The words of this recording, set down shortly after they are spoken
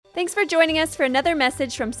Thanks for joining us for another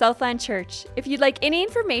message from Southland Church. If you'd like any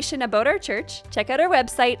information about our church, check out our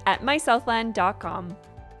website at mysouthland.com.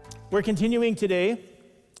 We're continuing today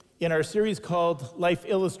in our series called Life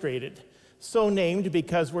Illustrated, so named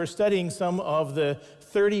because we're studying some of the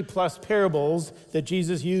 30-plus parables that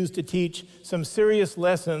Jesus used to teach some serious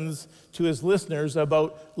lessons to his listeners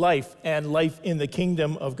about life and life in the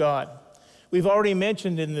kingdom of God. We've already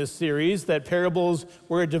mentioned in this series that parables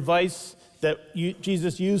were a device that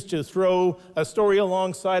Jesus used to throw a story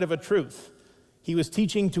alongside of a truth. He was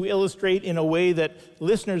teaching to illustrate in a way that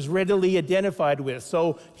listeners readily identified with.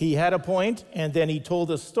 So he had a point, and then he told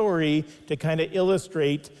a story to kind of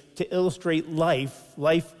illustrate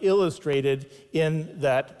life illustrated in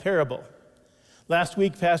that parable. Last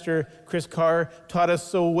week, Pastor Chris Carr taught us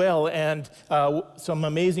so well and some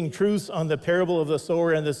amazing truths on the parable of the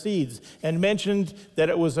sower and the seeds, and mentioned that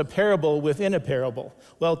it was a parable within a parable.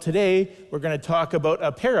 Well, today we're going to talk about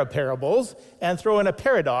a pair of parables and throw in a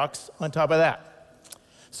paradox on top of that.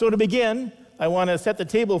 So to begin, I want to set the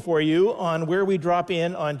table for you on where we drop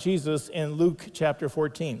in on Jesus in Luke chapter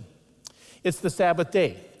 14. It's the Sabbath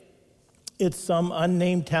day. It's some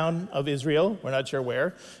unnamed town of Israel, we're not sure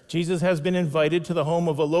where. Jesus has been invited to the home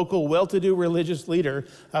of a local well-to-do religious leader,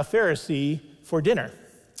 a Pharisee, for dinner.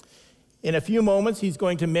 In a few moments, he's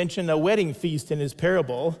going to mention a wedding feast in his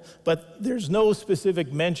parable, but there's no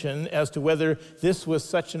specific mention as to whether this was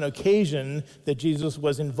such an occasion that Jesus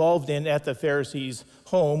was involved in at the Pharisee's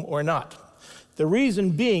home or not. The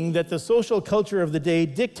reason being that the social culture of the day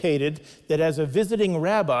dictated that as a visiting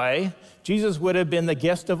rabbi, Jesus would have been the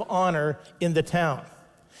guest of honor in the town.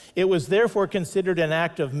 It was therefore considered an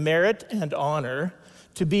act of merit and honor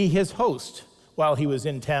to be his host while he was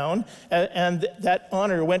in town, and that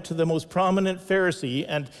honor went to the most prominent Pharisee,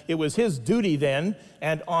 and it was his duty then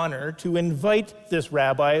and honor to invite this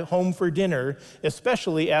rabbi home for dinner,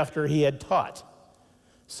 especially after he had taught.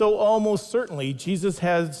 So almost certainly, Jesus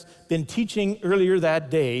has been teaching earlier that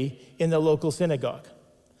day in the local synagogue.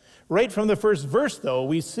 Right from the first verse, though,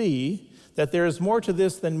 we see that there is more to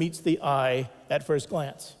this than meets the eye at first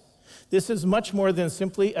glance. This is much more than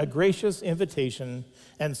simply a gracious invitation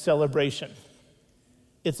and celebration.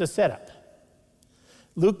 It's a setup.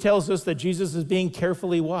 Luke tells us that Jesus is being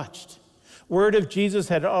carefully watched. Word of Jesus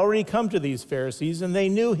had already come to these Pharisees, and they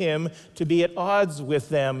knew him to be at odds with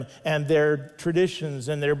them and their traditions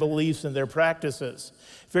and their beliefs and their practices.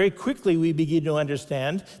 Very quickly, we begin to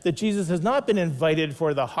understand that Jesus has not been invited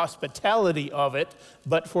for the hospitality of it,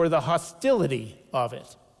 but for the hostility of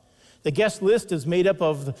it. The guest list is made up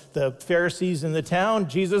of the Pharisees in the town,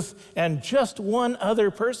 Jesus, and just one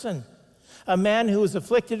other person, a man who was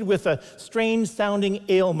afflicted with a strange-sounding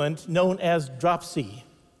ailment known as dropsy.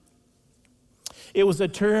 It was a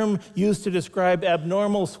term used to describe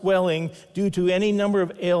abnormal swelling due to any number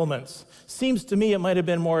of ailments. Seems to me it might have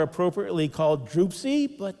been more appropriately called dropsy,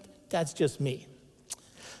 but that's just me.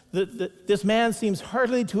 This man seems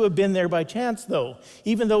hardly to have been there by chance, though.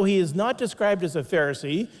 Even though he is not described as a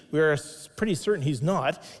Pharisee, we are pretty certain he's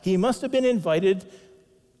not, he must have been invited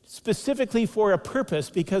specifically for a purpose,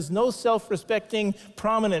 because no self-respecting,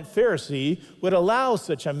 prominent Pharisee would allow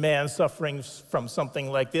such a man suffering from something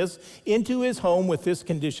like this into his home with this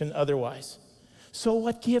condition otherwise. So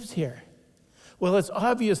what gives here? Well, it's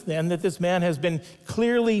obvious then that this man has been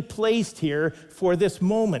clearly placed here for this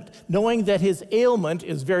moment, knowing that his ailment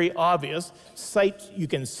is very obvious. Sight, you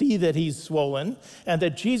can see that he's swollen, and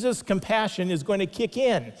that Jesus' compassion is going to kick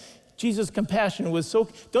in. Jesus' compassion was so,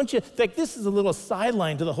 don't you, like this is a little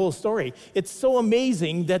sideline to the whole story. It's so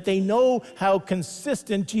amazing that they know how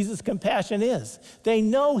consistent Jesus' compassion is. They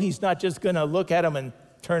know he's not just going to look at him and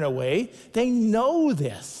turn away. They know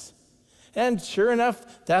this. And sure enough,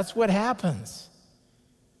 that's what happens.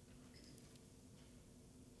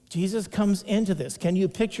 Jesus comes into this. Can you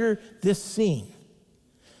picture this scene?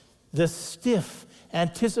 The stiff,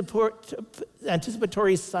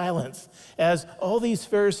 anticipatory silence as all these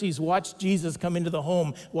Pharisees watch Jesus come into the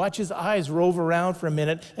home, watch his eyes rove around for a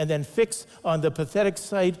minute, and then fix on the pathetic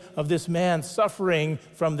sight of this man suffering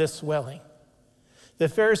from this swelling. The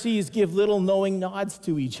Pharisees give little knowing nods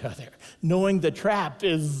to each other, knowing the trap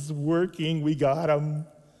is working, we got him.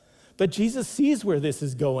 But Jesus sees where this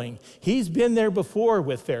is going. He's been there before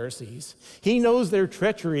with Pharisees. He knows their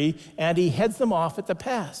treachery, and he heads them off at the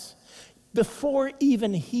pass. Before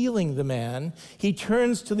even healing the man, he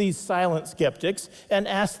turns to these silent skeptics and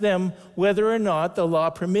asks them whether or not the law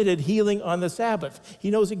permitted healing on the Sabbath. He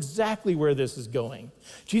knows exactly where this is going.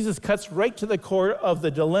 Jesus cuts right to the core of the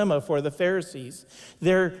dilemma for the Pharisees.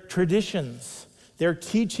 Their traditions, their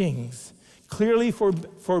teachings clearly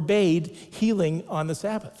forbade healing on the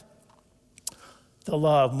Sabbath. The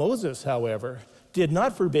law of Moses, however, did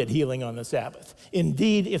not forbid healing on the Sabbath.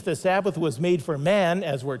 Indeed, if the Sabbath was made for man,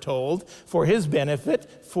 as we're told, for his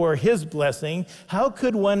benefit, for his blessing, how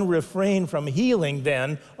could one refrain from healing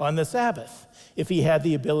then on the Sabbath if he had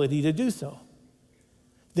the ability to do so?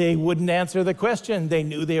 They wouldn't answer the question. They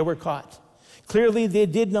knew they were caught. Clearly, they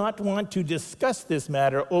did not want to discuss this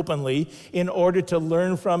matter openly in order to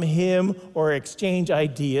learn from him or exchange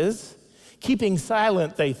ideas. Keeping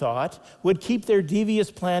silent, they thought, would keep their devious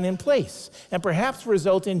plan in place and perhaps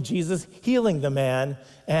result in Jesus healing the man,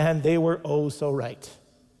 and they were oh so right.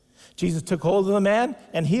 Jesus took hold of the man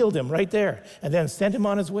and healed him right there and then sent him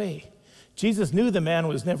on his way. Jesus knew the man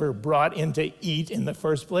was never brought in to eat in the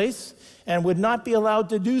first place and would not be allowed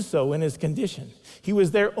to do so in his condition. He was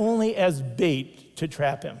there only as bait to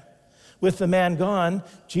trap him. With the man gone,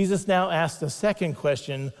 Jesus now asked the second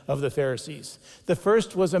question of the Pharisees. The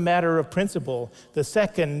first was a matter of principle. The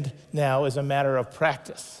second now is a matter of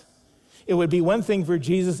practice. It would be one thing for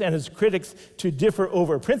Jesus and his critics to differ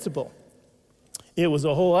over principle. It was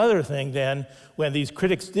a whole other thing then when these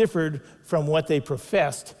critics differed from what they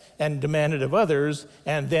professed and demanded of others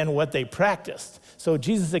and then what they practiced. So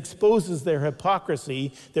Jesus exposes their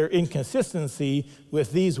hypocrisy, their inconsistency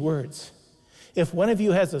with these words. If one of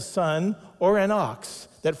you has a son or an ox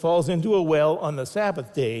that falls into a well on the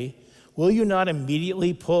Sabbath day, will you not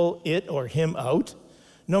immediately pull it or him out?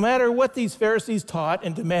 No matter what these Pharisees taught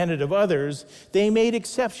and demanded of others, they made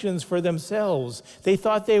exceptions for themselves. They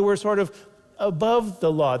thought they were sort of above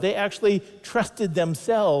the law. They actually trusted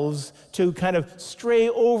themselves to kind of stray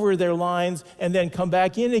over their lines and then come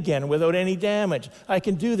back in again without any damage. I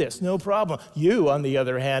can do this, no problem. You, on the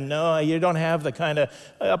other hand, no, you don't have the kind of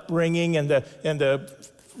upbringing and the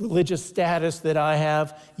religious status that I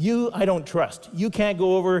have. You, I don't trust. You can't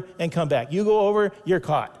go over and come back. You go over, you're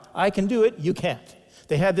caught. I can do it, you can't.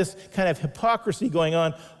 They had this kind of hypocrisy going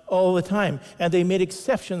on all the time, and they made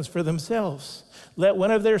exceptions for themselves. Let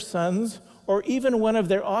one of their sons or even one of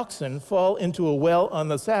their oxen fall into a well on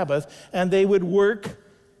the Sabbath, and they would work,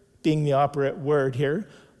 being the operative word here,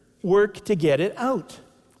 work to get it out.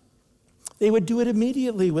 They would do it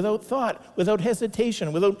immediately, without thought, without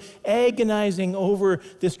hesitation, without agonizing over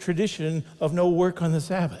this tradition of no work on the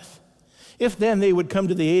Sabbath. If then they would come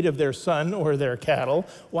to the aid of their son or their cattle,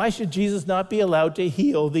 why should Jesus not be allowed to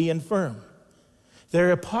heal the infirm? Their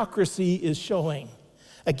hypocrisy is showing.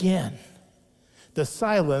 Again, the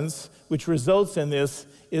silence which results in this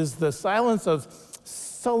is the silence of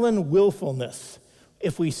sullen willfulness.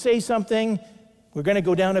 If we say something, we're going to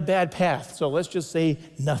go down a bad path, so let's just say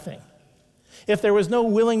nothing. If there was no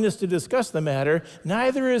willingness to discuss the matter,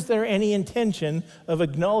 neither is there any intention of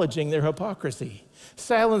acknowledging their hypocrisy.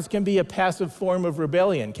 Silence can be a passive form of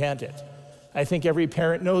rebellion, can't it? I think every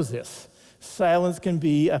parent knows this. Silence can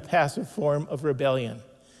be a passive form of rebellion,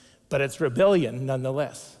 but it's rebellion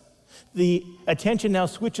nonetheless. The attention now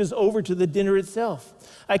switches over to the dinner itself.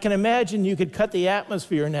 I can imagine you could cut the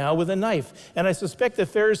atmosphere now with a knife, and I suspect the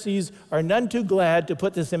Pharisees are none too glad to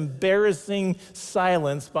put this embarrassing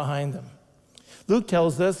silence behind them. Luke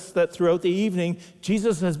tells us that throughout the evening,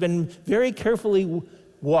 Jesus has been very carefully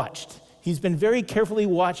watched. He's been very carefully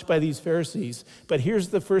watched by these Pharisees, but here's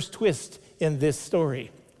the first twist in this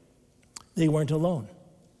story. They weren't alone.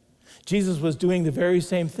 Jesus was doing the very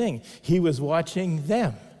same thing. He was watching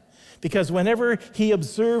them. Because whenever he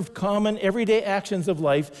observed common everyday actions of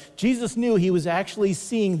life, Jesus knew he was actually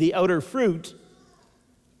seeing the outer fruit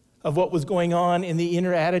of what was going on in the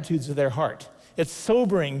inner attitudes of their heart. It's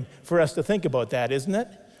sobering for us to think about that, isn't it?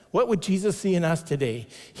 What would Jesus see in us today?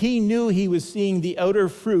 He knew he was seeing the outer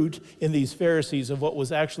fruit in these Pharisees of what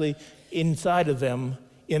was actually inside of them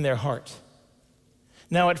in their heart.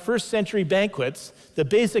 Now, at first century banquets, the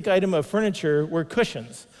basic item of furniture were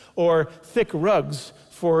cushions or thick rugs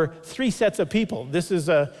for 3 sets of people. This is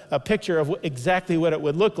a picture of exactly what it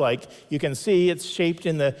would look like. You can see it's shaped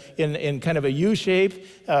in kind of a U shape,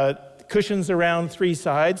 cushions around 3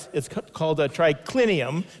 sides. It's called a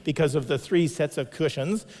triclinium because of the 3 sets of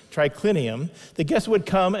cushions, triclinium. The guests would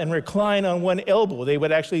come and recline on one elbow. They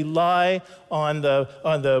would actually lie on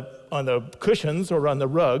the cushions or on the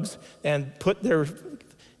rugs and put their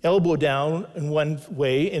elbow down in one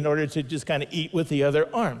way in order to just kind of eat with the other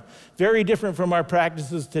arm. Very different from our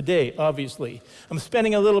practices today, obviously. I'm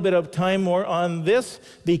spending a little bit of time more on this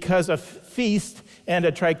because a feast and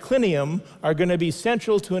a triclinium are going to be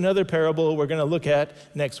central to another parable we're going to look at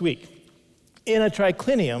next week. In a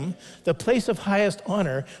triclinium, the place of highest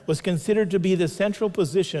honor was considered to be the central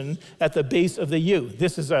position at the base of the U.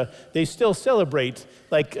 They still celebrate,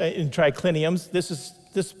 like in tricliniums, this is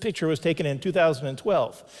This picture was taken in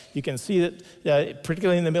 2012. You can see that,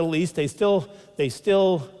 particularly in the Middle East, they still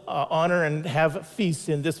honor and have feasts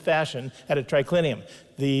in this fashion at a triclinium.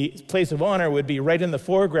 The place of honor would be right in the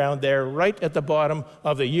foreground there, right at the bottom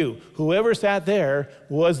of the U. Whoever sat there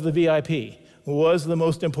was the VIP, was the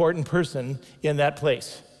most important person in that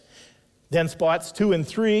place. Then spots 2 and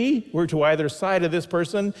 3 were to either side of this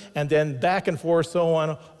person, and then back and forth, so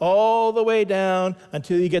on, all the way down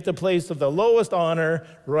until you get the place of the lowest honor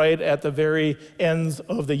right at the very ends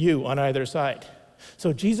of the U on either side.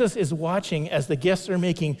 So Jesus is watching as the guests are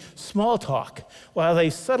making small talk while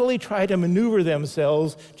they subtly try to maneuver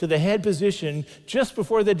themselves to the head position just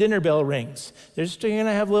before the dinner bell rings. They're just going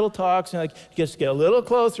to have little talks and just get a little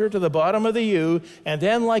closer to the bottom of the U, and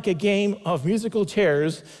then like a game of musical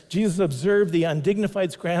chairs, Jesus observed the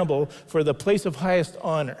undignified scramble for the place of highest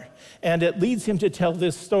honor. And it leads him to tell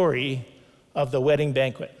this story of the wedding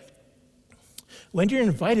banquet. When you're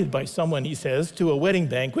invited by someone, he says, to a wedding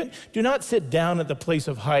banquet, do not sit down at the place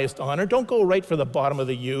of highest honor. Don't go right for the bottom of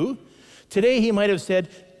the U. Today, he might have said,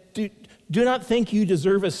 do not think you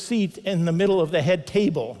deserve a seat in the middle of the head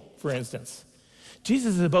table, for instance.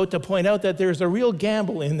 Jesus is about to point out that there's a real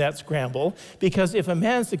gamble in that scramble, because if a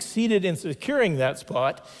man succeeded in securing that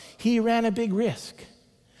spot, he ran a big risk.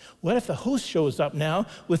 What if the host shows up now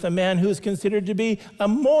with a man who is considered to be a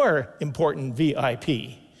more important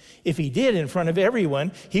VIP? If he did in front of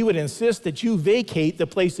everyone, he would insist that you vacate the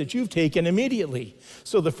place that you've taken immediately.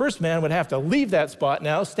 So the first man would have to leave that spot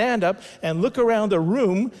now, stand up, and look around the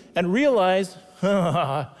room and realize,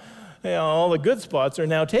 all the good spots are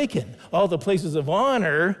now taken. All the places of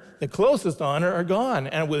honor, the closest honor, are gone.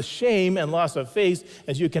 And with shame and loss of face,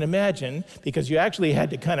 as you can imagine, because you actually had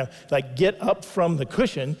to kind of get up from the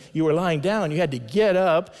cushion. You were lying down. You had to get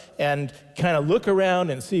up and kind of look around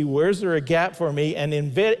and see, where's there a gap for me? And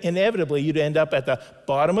inevitably, you'd end up at the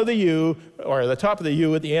bottom of the U, or the top of the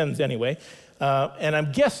U at the ends anyway. And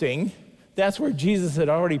I'm guessing that's where Jesus had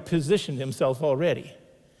already positioned himself already.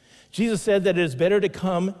 Jesus said that it is better to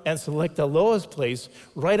come and select the lowest place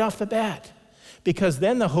right off the bat, because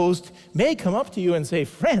then the host may come up to you and say,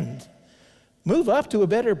 friend, move up to a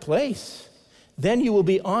better place. Then you will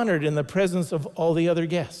be honored in the presence of all the other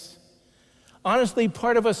guests. Honestly,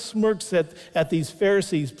 part of us smirks at these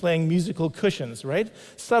Pharisees playing musical cushions, right?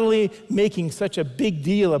 Subtly making such a big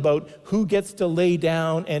deal about who gets to lay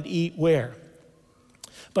down and eat where.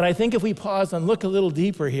 But I think if we pause and look a little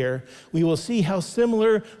deeper here, we will see how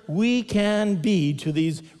similar we can be to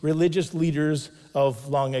these religious leaders of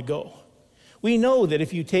long ago. We know that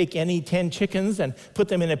if you take any 10 chickens and put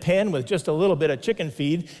them in a pen with just a little bit of chicken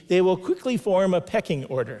feed, they will quickly form a pecking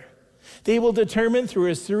order. They will determine through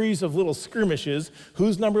a series of little skirmishes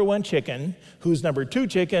who's number 1 chicken, who's number 2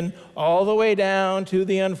 chicken, all the way down to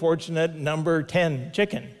the unfortunate number 10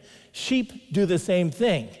 chicken. Sheep do the same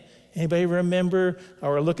thing. Anybody remember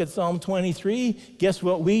our look at Psalm 23? Guess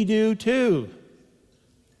what we do too?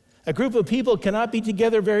 A group of people cannot be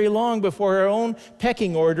together very long before our own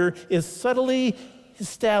pecking order is subtly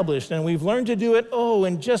established, and we've learned to do it,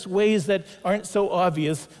 in just ways that aren't so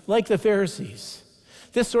obvious, like the Pharisees.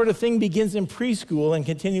 This sort of thing begins in preschool and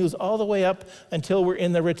continues all the way up until we're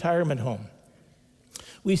in the retirement home.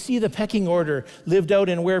 We see the pecking order lived out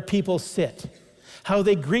in where people sit, how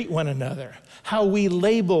they greet one another, how we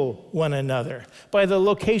label one another, by the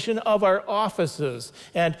location of our offices,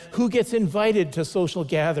 and who gets invited to social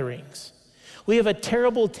gatherings. We have a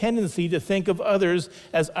terrible tendency to think of others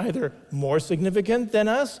as either more significant than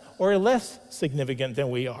us or less significant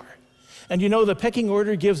than we are. And the pecking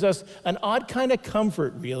order gives us an odd kind of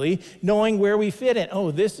comfort, really, knowing where we fit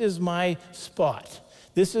in. This is my spot.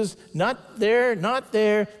 This is not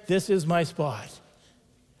there, this is my spot.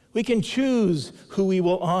 We can choose who we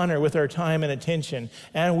will honor with our time and attention,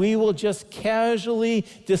 and we will just casually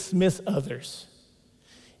dismiss others.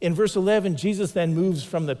 In verse 11, Jesus then moves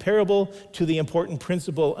from the parable to the important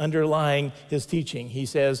principle underlying his teaching. He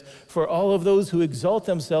says, for all of those who exalt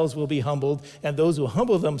themselves will be humbled, and those who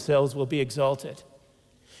humble themselves will be exalted.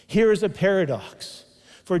 Here is a paradox,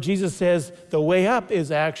 for Jesus says the way up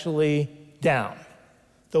is actually down.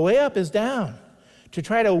 The way up is down. To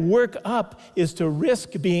try to work up is to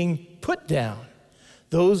risk being put down.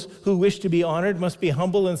 Those who wish to be honored must be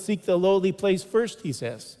humble and seek the lowly place first, he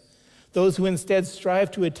says. Those who instead strive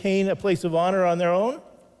to attain a place of honor on their own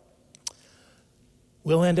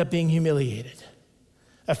will end up being humiliated.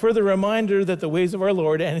 A further reminder that the ways of our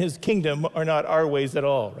Lord and his kingdom are not our ways at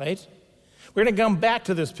all, right? We're going to come back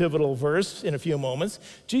to this pivotal verse in a few moments.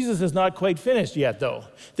 Jesus is not quite finished yet, though.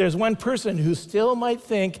 There's one person who still might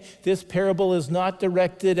think this parable is not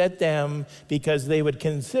directed at them because they would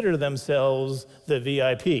consider themselves the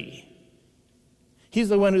VIP. He's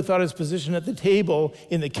the one who thought his position at the table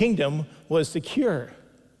in the kingdom was secure.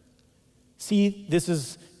 See, this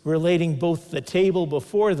is relating both the table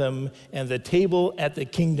before them and the table at the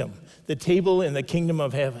kingdom, the table in the kingdom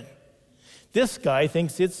of heaven. This guy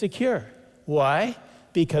thinks it's secure. Why?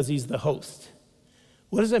 Because he's the host.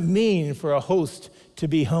 What does it mean for a host to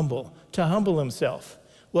be humble, to humble himself?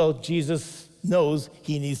 Well, Jesus knows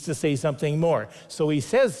he needs to say something more. So he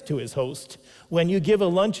says to his host, when you give a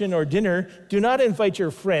luncheon or dinner, do not invite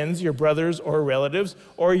your friends, your brothers or relatives,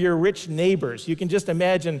 or your rich neighbors. You can just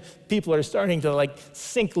imagine people are starting to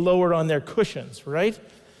sink lower on their cushions, right?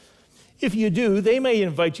 If you do, they may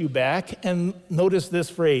invite you back, and notice this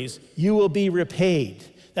phrase, you will be repaid.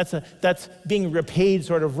 That's being repaid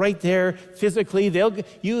sort of right there physically.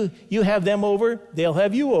 You have them over, they'll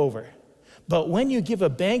have you over. But when you give a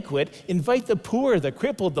banquet, invite the poor, the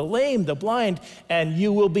crippled, the lame, the blind, and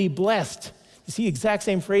you will be blessed. You see, exact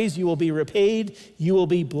same phrase, you will be repaid, you will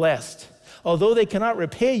be blessed. Although they cannot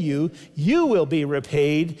repay you, you will be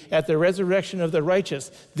repaid at the resurrection of the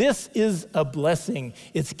righteous. This is a blessing.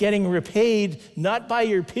 It's getting repaid not by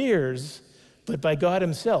your peers, but by God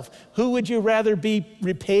himself. Who would you rather be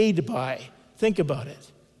repaid by? Think about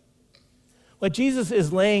it. What Jesus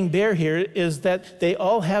is laying bare here is that they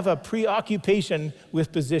all have a preoccupation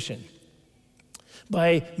with position.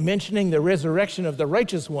 By mentioning the resurrection of the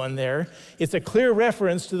righteous one there, it's a clear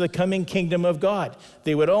reference to the coming kingdom of God.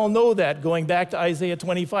 They would all know that, going back to Isaiah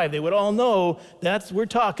 25. They would all know we're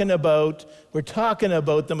talking about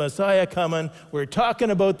the Messiah coming. We're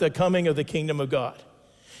talking about the coming of the kingdom of God.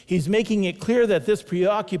 He's making it clear that this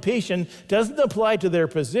preoccupation doesn't apply to their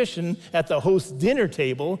position at the host's dinner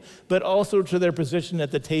table, but also to their position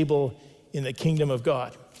at the table in the kingdom of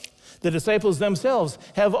God. The disciples themselves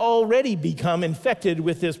have already become infected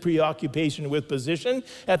with this preoccupation with position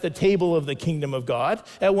at the table of the kingdom of God.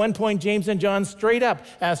 At one point, James and John straight up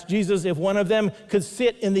asked Jesus if one of them could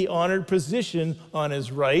sit in the honored position on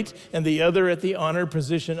his right and the other at the honored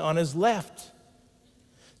position on his left.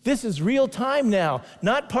 This is real time now,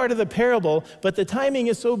 not part of the parable, but the timing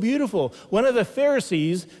is so beautiful. One of the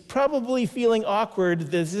Pharisees, probably feeling awkward,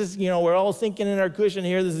 this is, we're all sinking in our cushion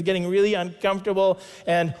here, this is getting really uncomfortable,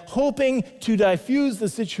 and hoping to diffuse the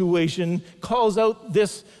situation, calls out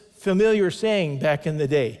this familiar saying back in the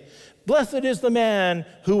day. Blessed is the man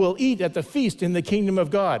who will eat at the feast in the kingdom of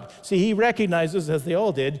God. See, he recognizes, as they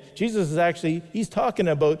all did, Jesus is he's talking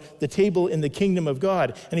about the table in the kingdom of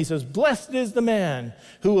God. And he says, blessed is the man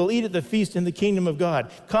who will eat at the feast in the kingdom of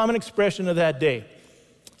God. Common expression of that day.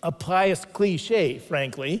 A pious cliche,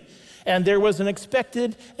 frankly. And there was an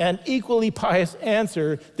expected and equally pious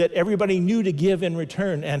answer that everybody knew to give in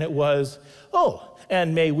return. And it was,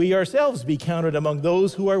 and may we ourselves be counted among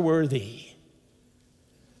those who are worthy.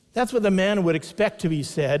 That's what the man would expect to be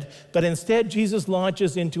said, but instead Jesus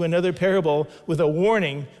launches into another parable with a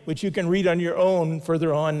warning, which you can read on your own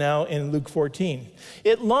further on now in Luke 14.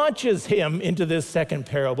 It launches him into this second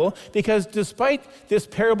parable because despite this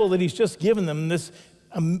parable that he's just given them, this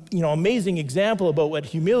amazing example about what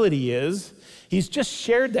humility is, he's just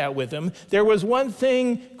shared that with them. There was one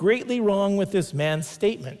thing greatly wrong with this man's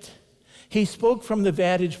statement. He spoke from the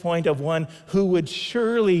vantage point of one who would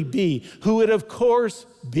surely be, who would of course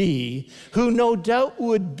be, who no doubt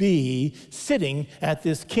would be sitting at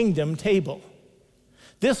this kingdom table.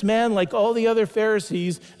 This man, like all the other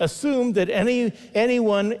Pharisees, assumed that if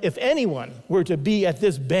anyone were to be at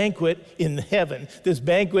this banquet in heaven, this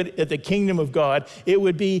banquet at the kingdom of God, it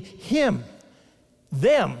would be him,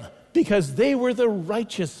 them, because they were the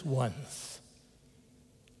righteous ones.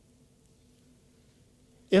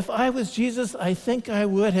 If I was Jesus, I think I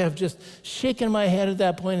would have just shaken my head at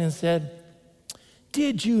that point and said,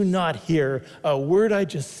 did you not hear a word I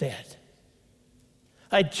just said?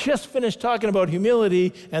 I just finished talking about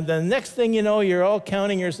humility, and the next thing you know, you're all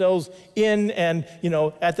counting yourselves in and,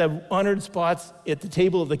 at the honored spots at the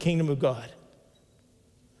table of the kingdom of God.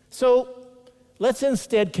 So let's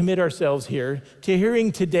instead commit ourselves here to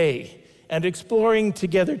hearing today and exploring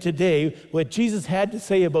together today what Jesus had to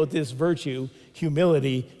say about this virtue,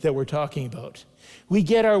 humility, that we're talking about. We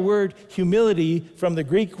get our word humility from the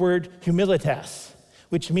Greek word humilitas,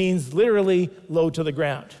 which means literally low to the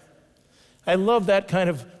ground. I love that kind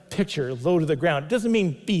of picture, low to the ground. It doesn't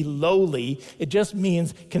mean be lowly. It just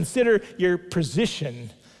means consider your position,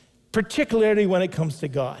 particularly when it comes to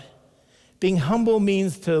God. Being humble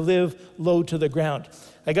means to live low to the ground.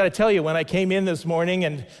 I got to tell you, when I came in this morning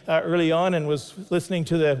and early on and was listening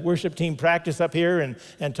to the worship team practice up here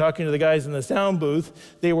and talking to the guys in the sound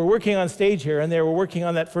booth, they were working on stage here, and they were working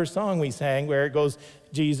on that first song we sang where it goes,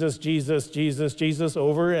 Jesus, Jesus, Jesus, Jesus,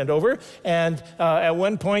 over and over. And at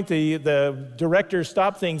one point, the director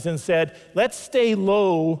stopped things and said, let's stay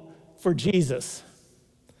low for Jesus.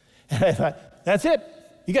 And I thought, that's it.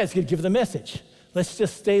 You guys could give the message. Let's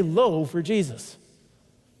just stay low for Jesus.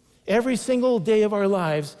 Every single day of our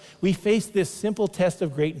lives, we face this simple test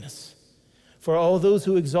of greatness. For all those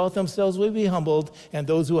who exalt themselves will be humbled, and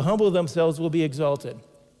those who humble themselves will be exalted.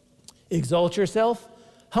 Exalt yourself,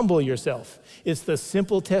 humble yourself. It's the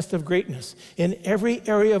simple test of greatness. In every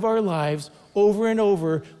area of our lives, over and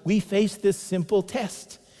over, we face this simple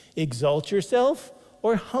test. Exalt yourself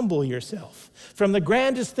or humble yourself. From the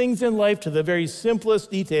grandest things in life to the very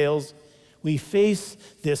simplest details, we face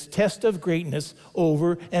this test of greatness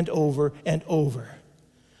over and over and over.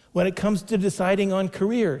 When it comes to deciding on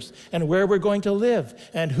careers and where we're going to live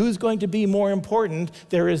and who's going to be more important,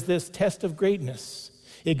 there is this test of greatness.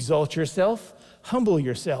 Exalt yourself, humble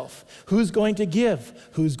yourself. Who's going to give?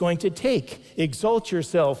 Who's going to take? Exalt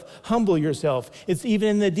yourself, humble yourself. It's even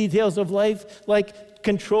in the details of life, like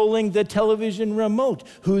controlling the television remote.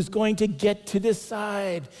 Who's going to get to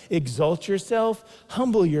decide? Exalt yourself,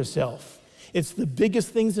 humble yourself. It's the biggest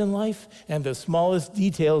things in life and the smallest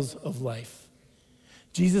details of life.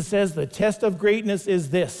 Jesus says the test of greatness is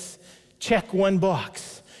this. Check one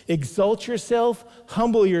box. Exalt yourself,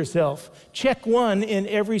 humble yourself. Check one in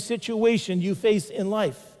every situation you face in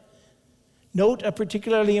life. Note a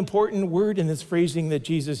particularly important word in this phrasing that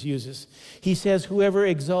Jesus uses. He says, whoever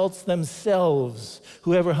exalts themselves,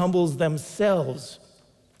 whoever humbles themselves.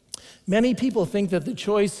 Many people think that the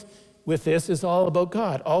choice with this is all about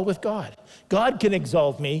God, all with God. God can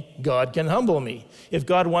exalt me, God can humble me. If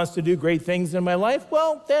God wants to do great things in my life,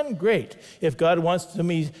 well, then great. If God wants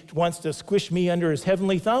to squish me under his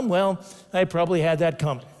heavenly thumb, well, I probably had that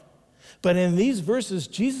coming. But in these verses,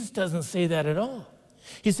 Jesus doesn't say that at all.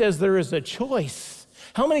 He says there is a choice.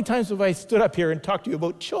 How many times have I stood up here and talked to you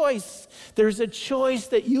about choice? There's a choice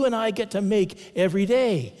that you and I get to make every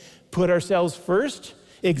day. Put ourselves first,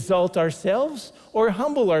 exalt ourselves, or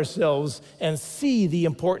humble ourselves and see the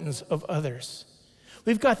importance of others.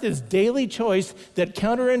 We've got this daily choice that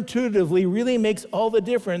counterintuitively really makes all the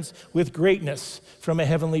difference with greatness from a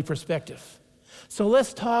heavenly perspective. So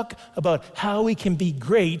let's talk about how we can be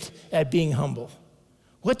great at being humble.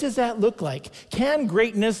 What does that look like? Can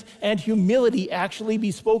greatness and humility actually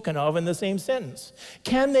be spoken of in the same sentence?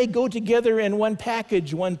 Can they go together in one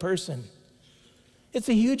package, one person? It's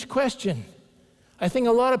a huge question. I think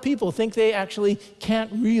a lot of people think they actually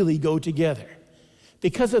can't really go together.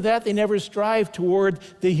 Because of that, they never strive toward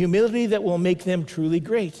the humility that will make them truly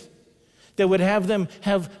great, that would have them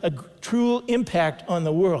have a true impact on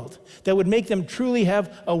the world, that would make them truly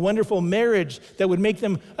have a wonderful marriage, that would make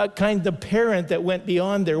them a kind of parent that went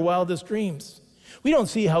beyond their wildest dreams. We don't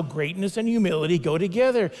see how greatness and humility go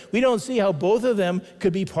together. We don't see how both of them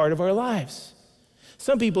could be part of our lives.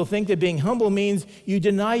 Some people think that being humble means you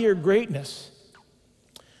deny your greatness.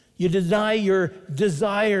 You deny your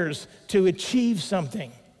desires to achieve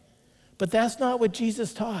something. But that's not what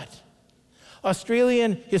Jesus taught.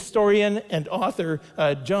 Australian historian and author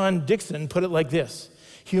John Dickson put it like this.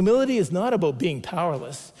 Humility is not about being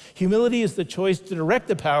powerless. Humility is the choice to direct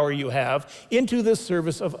the power you have into the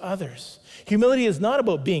service of others. Humility is not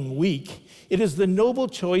about being weak. It is the noble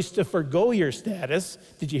choice to forgo your status.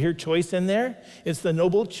 Did you hear choice in there? It's the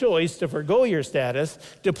noble choice to forgo your status,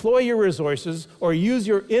 deploy your resources, or use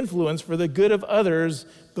your influence for the good of others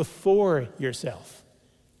before yourself.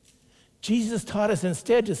 Jesus taught us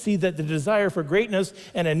instead to see that the desire for greatness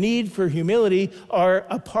and a need for humility are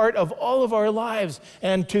a part of all of our lives,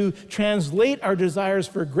 and to translate our desires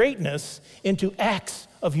for greatness into acts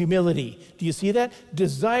of humility. Do you see that?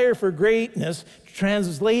 Desire for greatness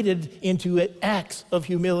translated into acts of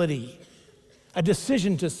humility, a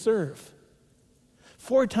decision to serve.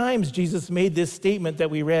 4 times Jesus made this statement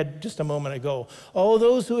that we read just a moment ago. All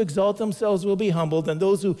those who exalt themselves will be humbled, and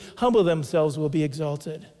those who humble themselves will be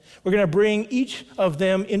exalted. We're going to bring each of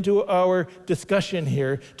them into our discussion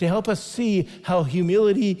here to help us see how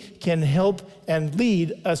humility can help and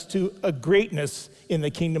lead us to a greatness in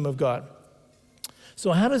the kingdom of God.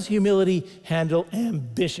 So how does humility handle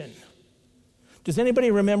ambition? Does anybody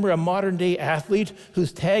remember a modern day athlete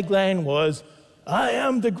whose tagline was, "I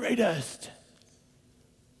am the greatest"?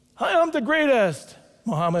 I am the greatest,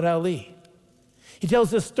 Muhammad Ali. He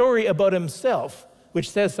tells this story about himself, which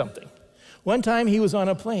says something. One time he was on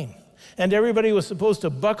a plane, and everybody was supposed to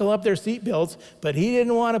buckle up their seatbelts, but he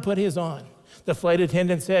didn't want to put his on. The flight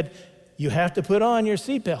attendant said, "You have to put on your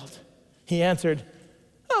seatbelt." He answered,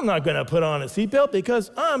 "I'm not going to put on a seatbelt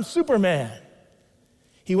because I'm Superman."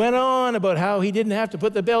 He went on about how he didn't have to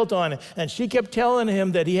put the belt on, and she kept telling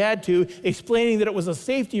him that he had to, explaining that it was a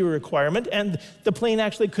safety requirement, and the plane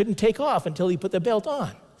actually couldn't take off until he put the belt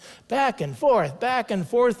on. Back and forth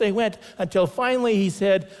they went, until finally he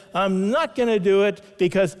said, "I'm not going to do it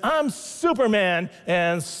because I'm Superman,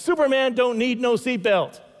 and Superman don't need no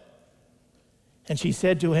seatbelt." And she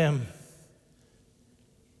said to him,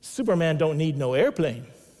 "Superman don't need no airplane."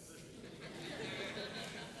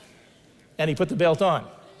 And he put the belt on.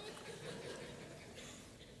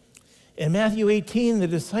 In Matthew 18, the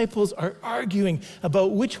disciples are arguing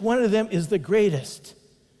about which one of them is the greatest.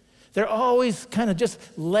 They're always kind of just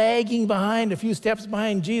lagging behind, a few steps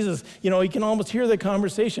behind Jesus. You can almost hear the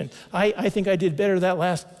conversation. I think I did better that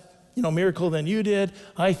last miracle than you did.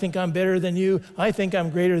 I think I'm better than you. I think I'm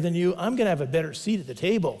greater than you. I'm going to have a better seat at the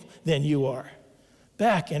table than you are.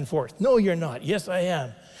 Back and forth. No, you're not. Yes, I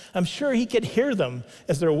am. I'm sure he could hear them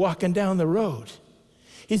as they're walking down the road.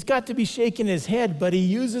 He's got to be shaking his head, but he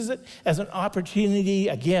uses it as an opportunity,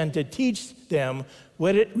 again, to teach them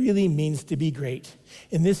what it really means to be great.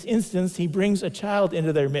 In this instance, he brings a child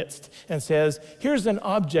into their midst and says, "Here's an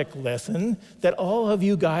object lesson that all of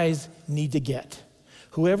you guys need to get.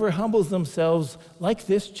 Whoever humbles themselves like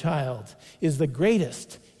this child is the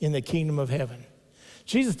greatest in the kingdom of heaven."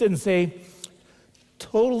 Jesus didn't say,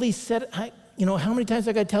 totally how many times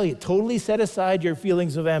I got to tell you, totally set aside your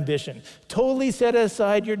feelings of ambition. Totally set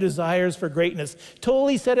aside your desires for greatness.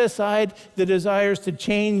 Totally set aside the desires to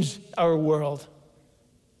change our world.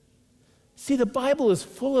 See, the Bible is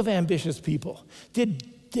full of ambitious people.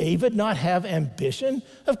 Did David not have ambition?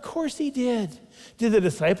 Of course he did. Did the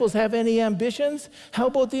disciples have any ambitions? How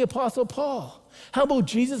about the Apostle Paul? How about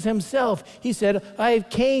Jesus himself? He said, "I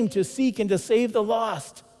came to seek and to save the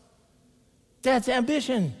lost." That's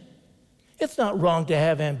ambition. It's not wrong to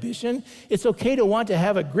have ambition. It's okay to want to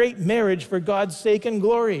have a great marriage for God's sake and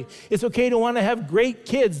glory. It's okay to want to have great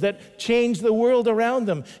kids that change the world around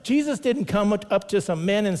them. Jesus didn't come up to some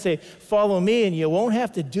men and say, "Follow me and you won't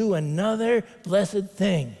have to do another blessed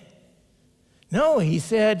thing." No, he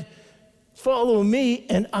said, "Follow me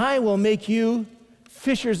and I will make you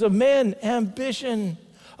fishers of men." Ambition.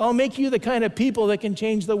 I'll make you the kind of people that can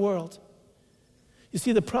change the world. You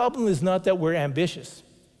see, the problem is not that we're ambitious.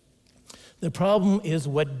 The problem is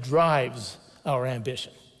what drives our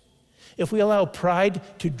ambition. If we allow pride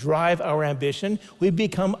to drive our ambition, we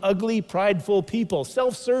become ugly, prideful people,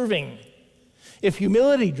 self-serving. If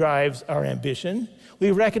humility drives our ambition, we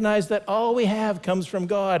recognize that all we have comes from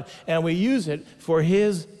God and we use it for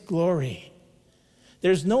His glory.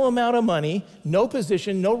 There's no amount of money, no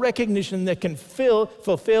position, no recognition that can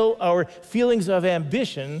fulfill our feelings of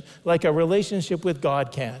ambition like a relationship with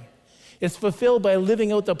God can. It's fulfilled by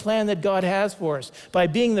living out the plan that God has for us, by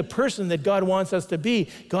being the person that God wants us to be.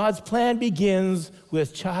 God's plan begins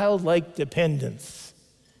with childlike dependence.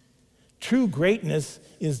 True greatness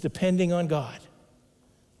is depending on God,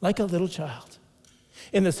 like a little child.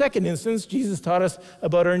 In the second instance, Jesus taught us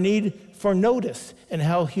about our need for notice and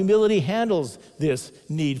how humility handles this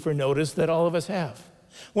need for notice that all of us have.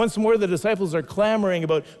 Once more, the disciples are clamoring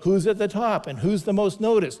about who's at the top and who's the most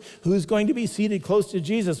noticed, who's going to be seated close to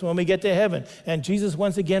Jesus when we get to heaven. And Jesus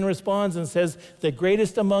once again responds and says, "The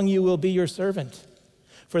greatest among you will be your servant.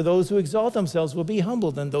 For those who exalt themselves will be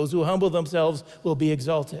humbled, and those who humble themselves will be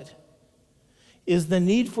exalted." Is the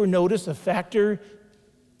need for notice a factor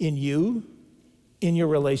in you, in your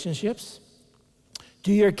relationships?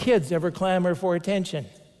 Do your kids ever clamor for attention?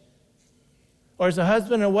 Or as a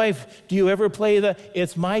husband and wife, do you ever play the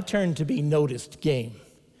 "it's my turn to be noticed" game?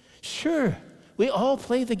 Sure, we all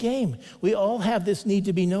play the game. We all have this need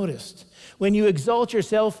to be noticed. When you exalt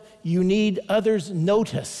yourself, you need others'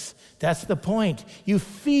 notice. That's the point. You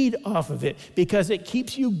feed off of it because it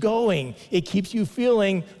keeps you going. It keeps you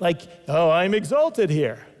feeling like, "Oh, I'm exalted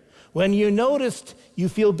here." When you're noticed, you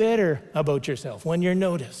feel better about yourself when you're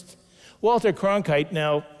noticed. Walter Cronkite,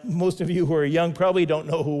 now most of you who are young probably don't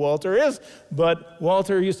know who Walter is, but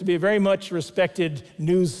Walter used to be a very much respected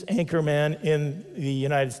news anchorman in the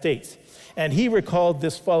United States. And he recalled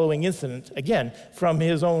this following incident, again, from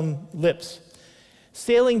his own lips.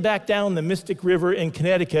 Sailing back down the Mystic River in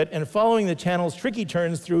Connecticut and following the channel's tricky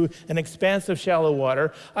turns through an expanse of shallow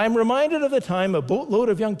water, I'm reminded of the time a boatload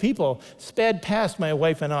of young people sped past my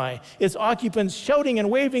wife and I, its occupants shouting and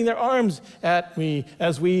waving their arms at me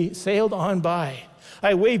as we sailed on by.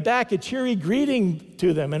 I waved back a cheery greeting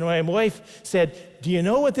to them, and my wife said, "Do you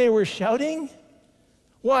know what they were shouting?"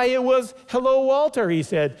 Why, it was, "Hello, Walter," he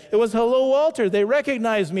said. It was, "Hello, Walter." They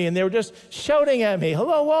recognized me, and they were just shouting at me,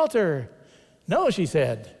 "Hello, Walter." No, she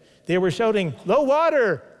said. They were shouting, "Low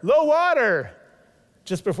water, low water,"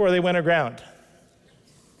 just before they went aground.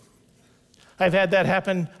 I've had that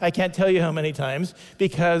happen, I can't tell you how many times,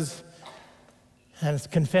 because, and it's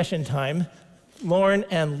confession time, Lauren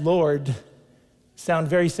and Lord sound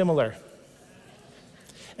very similar.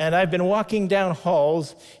 And I've been walking down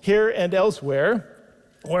halls here and elsewhere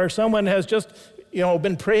where someone has just,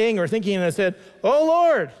 been praying or thinking and has said, "Oh,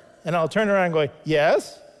 Lord." And I'll turn around and go,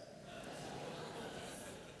 "Yes?"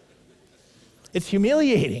 It's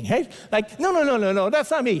humiliating, right? Like, no,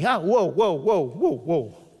 that's not me.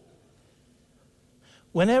 Whoa.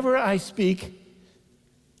 Whenever I speak,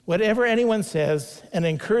 whatever anyone says, an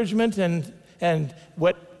encouragement and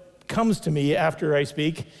what comes to me after I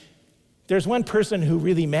speak, there's one person who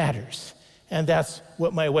really matters, and that's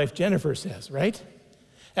what my wife Jennifer says, right?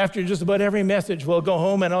 After just about every message, we'll go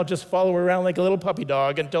home and I'll just follow her around like a little puppy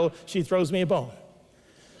dog until she throws me a bone.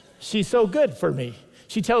 She's so good for me.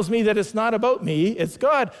 She tells me that it's not about me, it's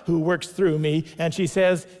God who works through me, and she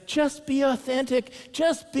says, "Just be authentic,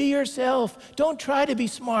 just be yourself, don't try to be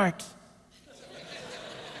smart."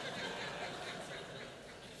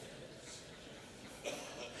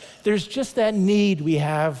 There's just that need we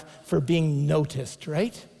have for being noticed,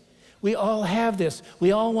 right? We all have this.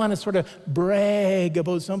 We all want to sort of brag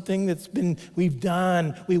about something we've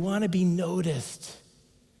done. We want to be noticed.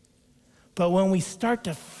 But when we start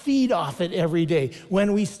to feed off it every day,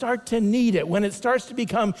 when we start to need it, when it starts to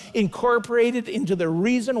become incorporated into the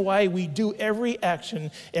reason why we do every action,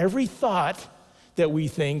 every thought that we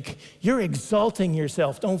think, you're exalting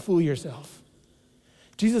yourself. Don't fool yourself.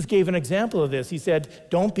 Jesus gave an example of this. He said,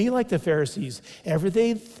 "Don't be like the Pharisees.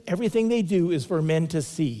 Everything they do is for men to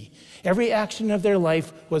see. Every action of their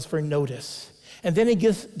life was for notice." And then he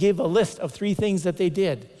gave a list of 3 things that they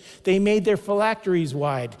did. They made their phylacteries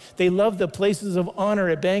wide. They loved the places of honor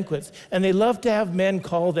at banquets. And they loved to have men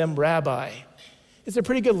call them rabbi. It's a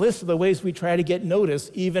pretty good list of the ways we try to get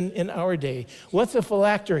noticed, even in our day. What's a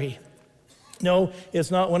phylactery? No,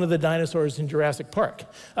 it's not one of the dinosaurs in Jurassic Park.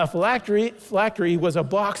 A phylactery was a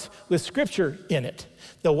box with scripture in it.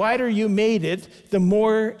 The wider you made it, the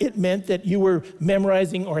more it meant that you were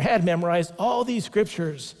memorizing or had memorized all these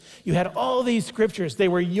scriptures. You had all these scriptures. They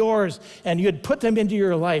were yours, and you had put them into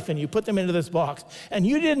your life, and you put them into this box. And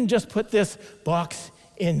you didn't just put this box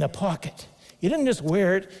in the pocket. You didn't just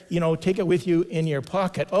wear it, take it with you in your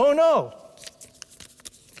pocket. Oh, no.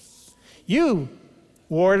 You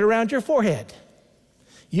wore it around your forehead.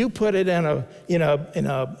 You put it in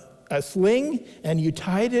a sling, and you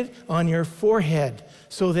tied it on your forehead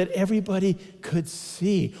so that everybody could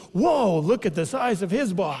see. Whoa, look at the size of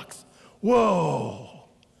his box. Whoa.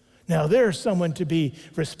 Now there's someone to be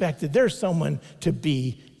respected. There's someone to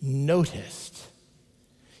be noticed.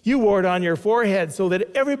 You wore it on your forehead so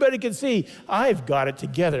that everybody could see, I've got it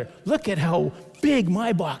together. Look at how big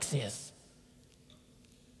my box is.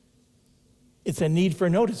 It's a need for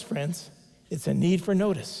notice, friends. It's a need for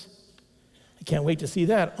notice. I can't wait to see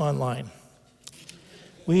that online.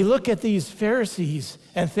 We look at these Pharisees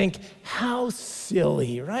and think, how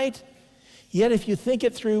silly, right? Yet if you think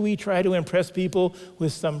it through, we try to impress people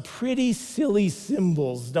with some pretty silly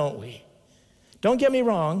symbols, don't we? Don't get me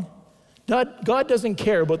wrong. God doesn't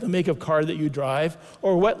care about the make of car that you drive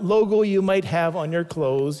or what logo you might have on your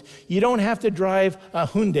clothes. You don't have to drive a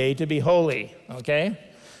Hyundai to be holy, okay?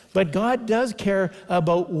 But God does care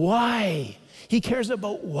about why. He cares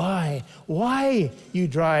about why you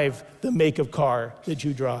drive the make of car that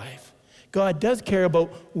you drive. God does care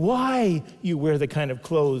about why you wear the kind of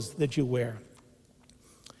clothes that you wear.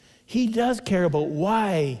 He does care about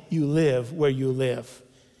why you live where you live.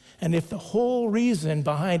 And if the whole reason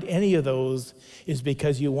behind any of those is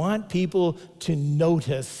because you want people to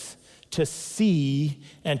notice, to see,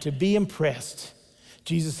 and to be impressed,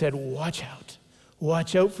 Jesus said, watch out.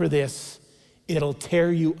 Watch out for this. It'll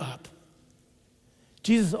tear you up.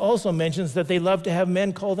 Jesus also mentions that they love to have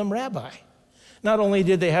men call them rabbi. Not only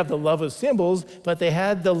did they have the love of symbols, but they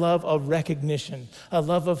had the love of recognition, a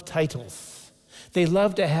love of titles. They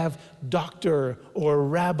loved to have doctor or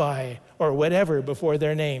rabbi or whatever before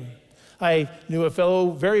their name. I knew a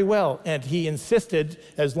fellow very well, and he insisted,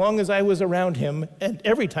 as long as I was around him, and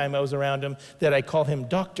every time I was around him, that I call him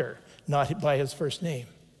doctor, not by his first name.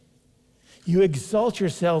 You exalt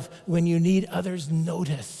yourself when you need others'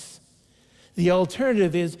 notice. The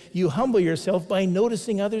alternative is you humble yourself by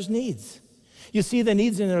noticing others' needs. You see the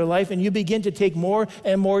needs in their life, and you begin to take more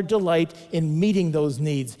and more delight in meeting those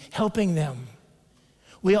needs, helping them.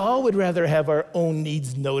 We all would rather have our own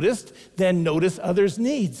needs noticed than notice others'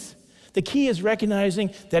 needs. The key is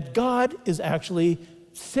recognizing that God is actually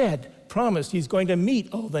promised he's going to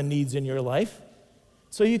meet all the needs in your life,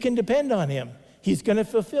 so you can depend on him. He's going to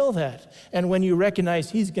fulfill that. And when you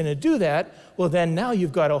recognize he's going to do that, well, then now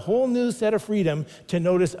you've got a whole new set of freedom to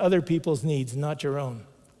notice other people's needs, not your own.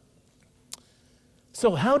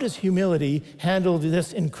 So how does humility handle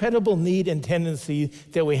this incredible need and tendency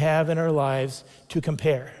that we have in our lives to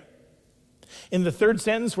compare? In the third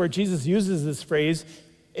sentence where Jesus uses this phrase,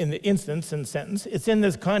 in the instance and sentence, it's in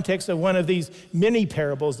this context of one of these mini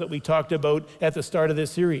parables that we talked about at the start of this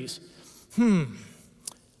series.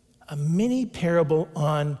 A mini parable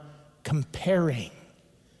on comparing.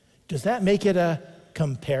 Does that make it a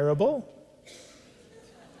comparable?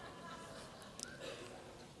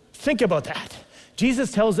 Think about that.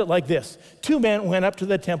 Jesus tells it like this. 2 men went up to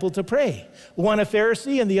the temple to pray, one a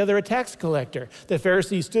Pharisee and the other a tax collector. The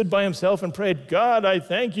Pharisee stood by himself and prayed, "God, I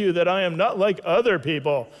thank you that I am not like other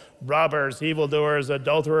people, robbers, evildoers,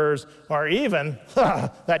 adulterers, or even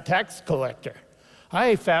that tax collector.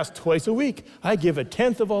 I fast twice a week. I give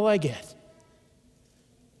 1/10 of all I get."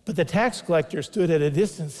 But the tax collector stood at a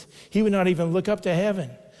distance. He would not even look up to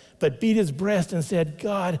heaven, but beat his breast and said,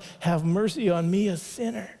 "God, have mercy on me, a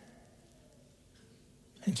sinner."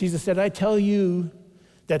 And Jesus said, "I tell you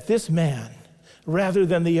that this man, rather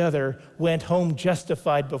than the other, went home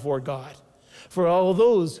justified before God. For all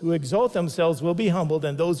those who exalt themselves will be humbled,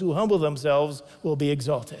 and those who humble themselves will be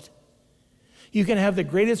exalted." You can have the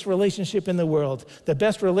greatest relationship in the world, the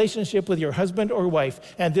best relationship with your husband or wife,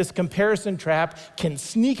 and this comparison trap can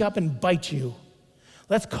sneak up and bite you.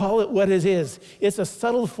 Let's call it what it is. It's a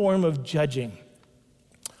subtle form of judging.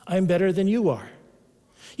 I'm better than you are.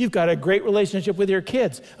 You've got a great relationship with your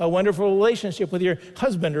kids, a wonderful relationship with your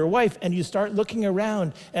husband or wife, and you start looking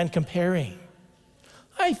around and comparing.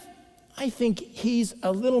 I think he's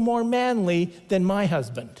a little more manly than my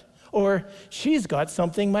husband. Or she's got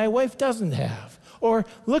something my wife doesn't have. Or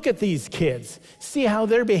look at these kids. See how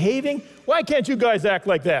they're behaving? Why can't you guys act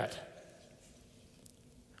like that?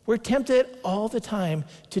 We're tempted all the time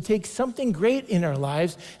to take something great in our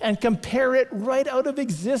lives and compare it right out of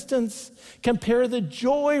existence. Compare the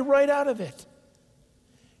joy right out of it.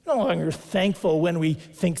 No longer thankful when we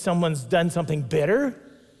think someone's done something better.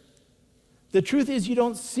 The truth is you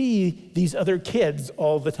don't see these other kids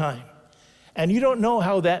all the time. And you don't know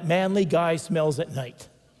how that manly guy smells at night.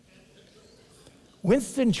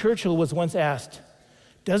 Winston Churchill was once asked,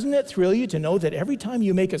 "Doesn't it thrill you to know that every time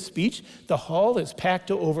you make a speech, the hall is packed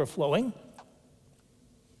to overflowing?"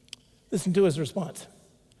 Listen to his response.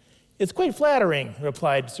 "It's quite flattering,"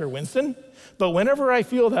 replied Sir Winston, "but whenever I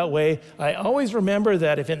feel that way, I always remember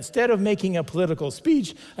that if instead of making a political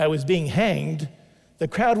speech, I was being hanged, the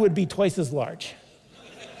crowd would be twice as large."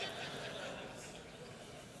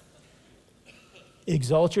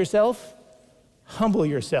 Exalt yourself, humble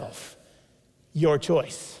yourself. Your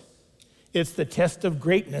choice. It's the test of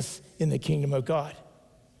greatness in the kingdom of God.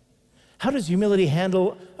 How does humility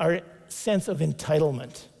handle our sense of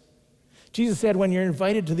entitlement? Jesus said when you're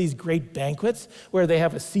invited to these great banquets where they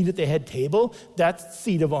have a seat at the head table, that's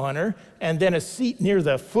seat of honor, and then a seat near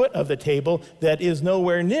the foot of the table that is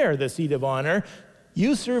nowhere near the seat of honor,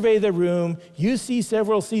 you survey the room, you see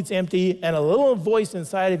several seats empty, and a little voice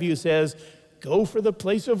inside of you says, "Go for the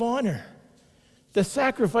place of honor." The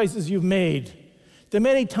sacrifices you've made, the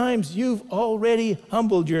many times you've already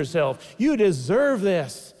humbled yourself. You deserve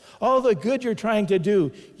this. All the good you're trying to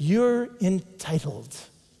do, you're entitled.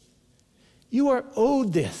 You are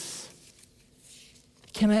owed this.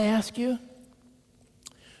 Can I ask you,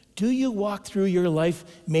 do you walk through your life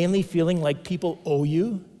mainly feeling like people owe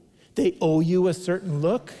you? They owe you a certain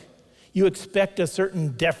look. You expect a certain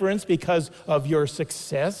deference because of your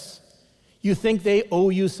success. You think they owe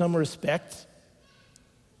you some respect.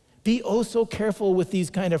 Be oh so careful with these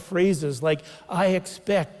kind of phrases like, "I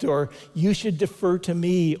expect," or "you should defer to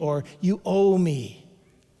me," or "you owe me."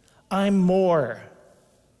 I'm more.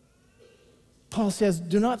 Paul says,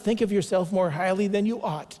 do not think of yourself more highly than you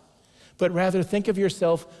ought, but rather think of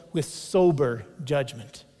yourself with sober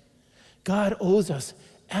judgment. God owes us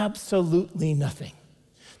absolutely nothing.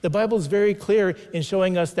 The Bible is very clear in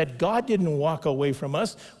showing us that God didn't walk away from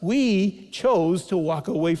us. We chose to walk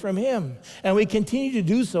away from him. And we continue to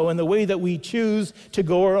do so in the way that we choose to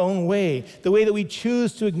go our own way, the way that we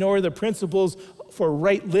choose to ignore the principles for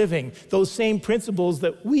right living, those same principles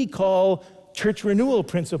that we call church renewal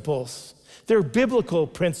principles. They're biblical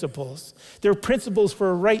principles. They're principles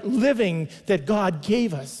for right living that God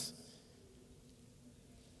gave us.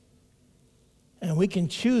 And we can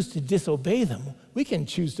choose to disobey them. We can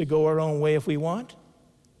choose to go our own way if we want.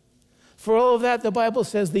 For all of that, the Bible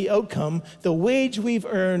says the outcome, the wage we've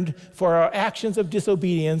earned for our actions of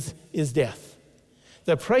disobedience is death.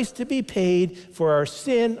 The price to be paid for our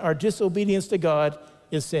sin, our disobedience to God,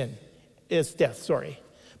 is death.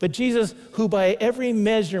 But Jesus, who by every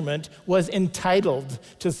measurement was entitled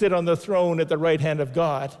to sit on the throne at the right hand of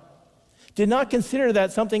God, did not consider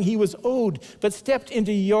that something he was owed, but stepped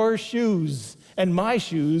into your shoes and my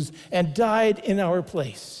shoes and died in our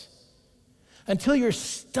place. Until you're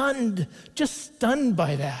stunned, just stunned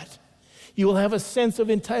by that, you will have a sense of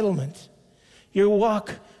entitlement. Your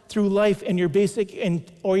walk through life and your basic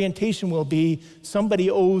orientation will be,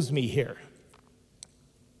 somebody owes me here.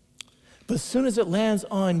 But as soon as it lands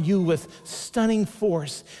on you with stunning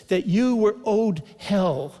force that you were owed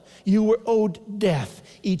hell, you were owed death,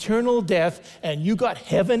 eternal death, and you got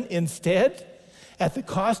heaven instead, at the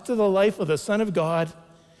cost of the life of the Son of God,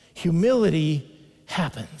 humility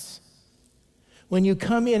happens. When you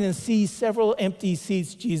come in and see several empty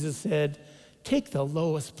seats, Jesus said, take the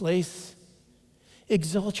lowest place.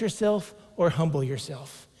 Exalt yourself or humble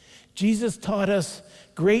yourself. Jesus taught us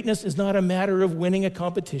greatness is not a matter of winning a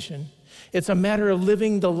competition. It's a matter of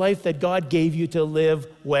living the life that God gave you to live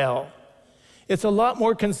well. God is a lot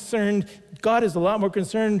more concerned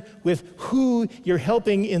with who you're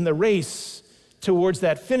helping in the race towards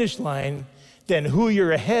that finish line than who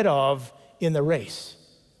you're ahead of in the race.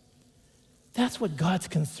 That's what God's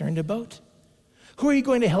concerned about. Who are you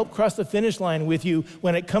going to help cross the finish line with you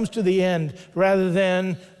when it comes to the end, rather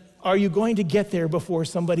than are you going to get there before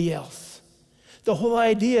somebody else? The whole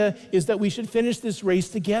idea is that we should finish this race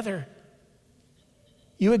together.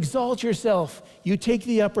 You exalt yourself, you take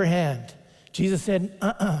the upper hand. Jesus said,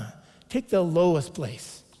 take the lowest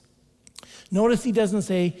place. Notice he doesn't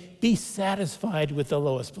say, be satisfied with the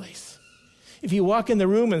lowest place. If you walk in the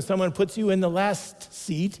room and someone puts you in the last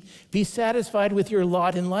seat, be satisfied with your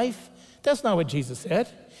lot in life. That's not what Jesus said.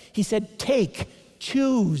 He said,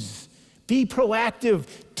 choose, be proactive,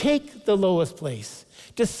 take the lowest place.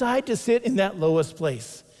 Decide to sit in that lowest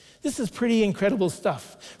place. This is pretty incredible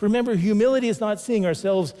stuff. Remember, humility is not seeing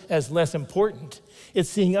ourselves as less important. It's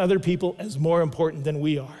seeing other people as more important than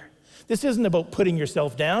we are. This isn't about putting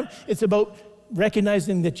yourself down. It's about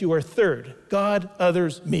recognizing that you are third. God,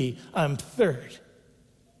 others, me. I'm third.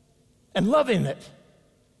 And loving it.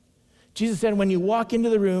 Jesus said, when you walk into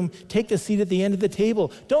the room, take the seat at the end of the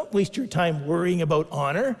table. Don't waste your time worrying about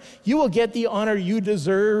honor. You will get the honor you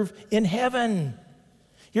deserve in heaven.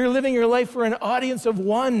 You're living your life for an audience of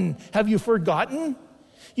one. Have you forgotten?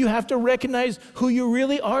 You have to recognize who you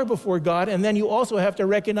really are before God, and then you also have to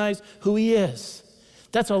recognize who He is.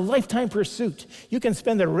 That's a lifetime pursuit. You can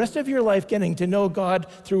spend the rest of your life getting to know God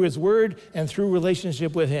through His Word and through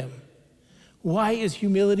relationship with Him. Why is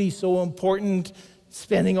humility so important,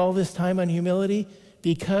 spending all this time on humility?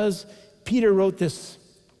 Because Peter wrote this,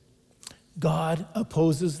 God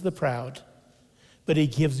opposes the proud, but He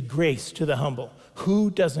gives grace to the humble.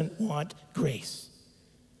 Who doesn't want grace?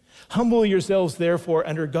 Humble yourselves, therefore,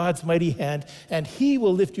 under God's mighty hand, and He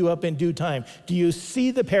will lift you up in due time. Do you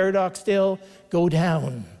see the paradox still? Go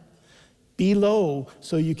down. Be low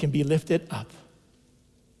so you can be lifted up.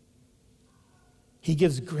 He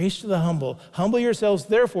gives grace to the humble. Humble yourselves,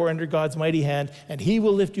 therefore, under God's mighty hand, and He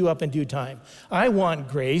will lift you up in due time. I want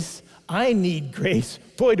grace. I need grace.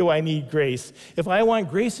 Boy, do I need grace. If I want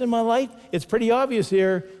grace in my life, it's pretty obvious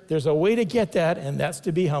here. There's a way to get that, and that's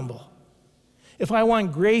to be humble. If I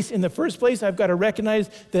want grace in the first place, I've got to recognize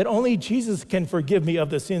that only Jesus can forgive me of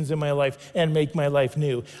the sins in my life and make my life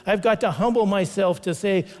new. I've got to humble myself to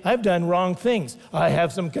say, I've done wrong things. I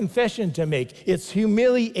have some confession to make. It's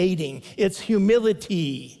humiliating. It's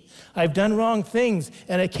humility. I've done wrong things,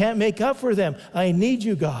 and I can't make up for them. I need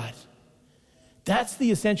you, God. That's the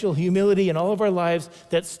essential humility in all of our lives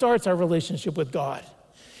that starts our relationship with God.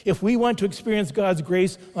 If we want to experience God's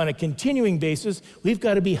grace on a continuing basis, we've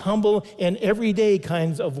got to be humble in everyday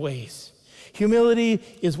kinds of ways. Humility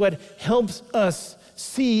is what helps us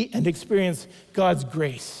see and experience God's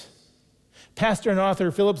grace. Pastor and author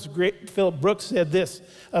Philip Brooks said this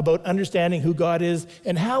about understanding who God is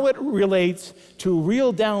and how it relates to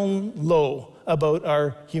real down low about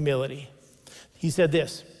our humility. He said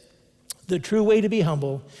this, the true way to be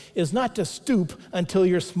humble is not to stoop until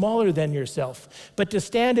you're smaller than yourself, but to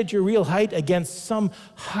stand at your real height against some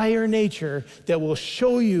higher nature that will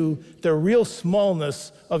show you the real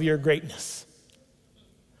smallness of your greatness.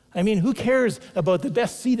 I mean, who cares about the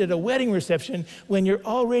best seat at a wedding reception when you're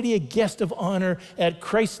already a guest of honor at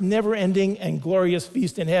Christ's never-ending and glorious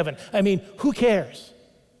feast in heaven? I mean, who cares?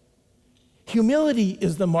 Humility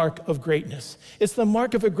is the mark of greatness. It's the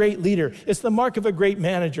mark of a great leader. It's the mark of a great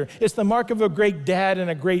manager. It's the mark of a great dad and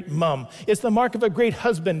a great mom. It's the mark of a great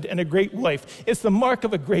husband and a great wife. It's the mark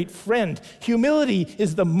of a great friend. Humility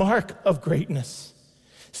is the mark of greatness.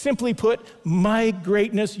 Simply put, my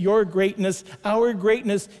greatness, your greatness, our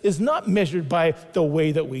greatness is not measured by the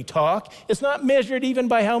way that we talk. It's not measured even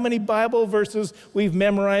by how many Bible verses we've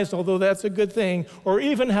memorized, although that's a good thing, or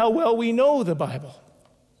even how well we know the Bible.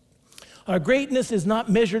 Our greatness is not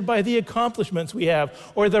measured by the accomplishments we have,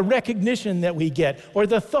 or the recognition that we get, or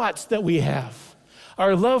the thoughts that we have.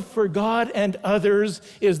 Our love for God and others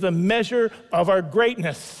is the measure of our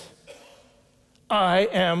greatness. I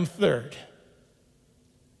am third.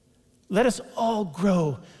 Let us all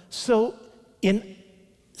grow so in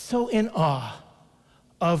awe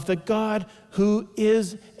of the God who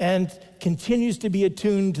is and continues to be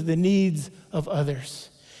attuned to the needs of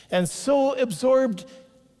others, and so absorbed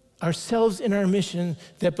ourselves in our mission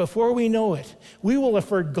that before we know it, we will have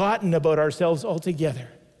forgotten about ourselves altogether.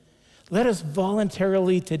 Let us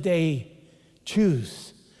voluntarily today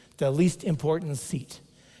choose the least important seat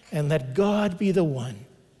and let God be the one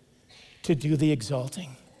to do the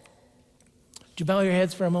exalting. Would you bow your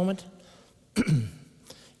heads for a moment?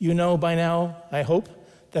 You know by now, I hope,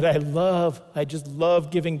 that I just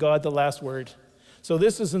love giving God the last word. So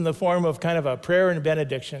this is in the form of kind of a prayer and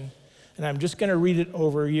benediction. And I'm just going to read it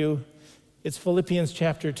over you. It's Philippians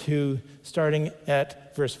chapter 2, starting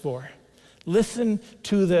at verse 4. Listen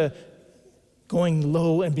to the going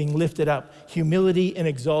low and being lifted up, humility and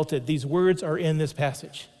exalted. These words are in this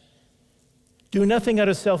passage. Do nothing out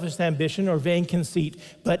of selfish ambition or vain conceit,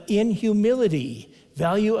 but in humility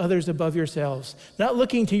value others above yourselves, not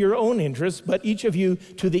looking to your own interests, but each of you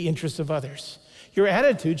to the interests of others. Your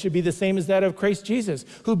attitude should be the same as that of Christ Jesus,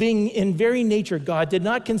 who being in very nature God, did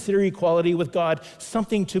not consider equality with God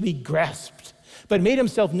something to be grasped, but made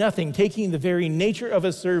himself nothing, taking the very nature of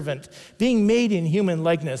a servant, being made in human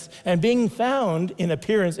likeness, and being found in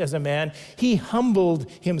appearance as a man, he humbled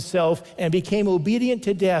himself and became obedient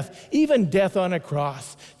to death, even death on a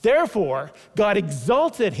cross. Therefore, God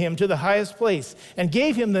exalted him to the highest place and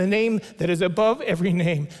gave him the name that is above every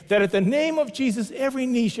name, that at the name of Jesus every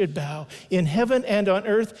knee should bow in heaven and on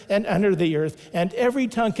earth and under the earth, and every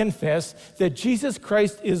tongue confess that Jesus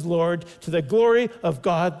Christ is Lord, to the glory of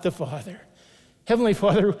God the Father. Heavenly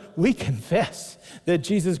Father, we confess that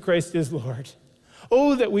Jesus Christ is Lord.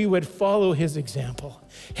 Oh, that we would follow his example.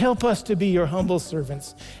 Help us to be your humble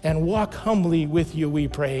servants and walk humbly with you, we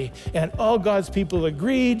pray. And all God's people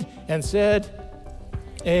agreed and said,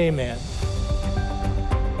 amen.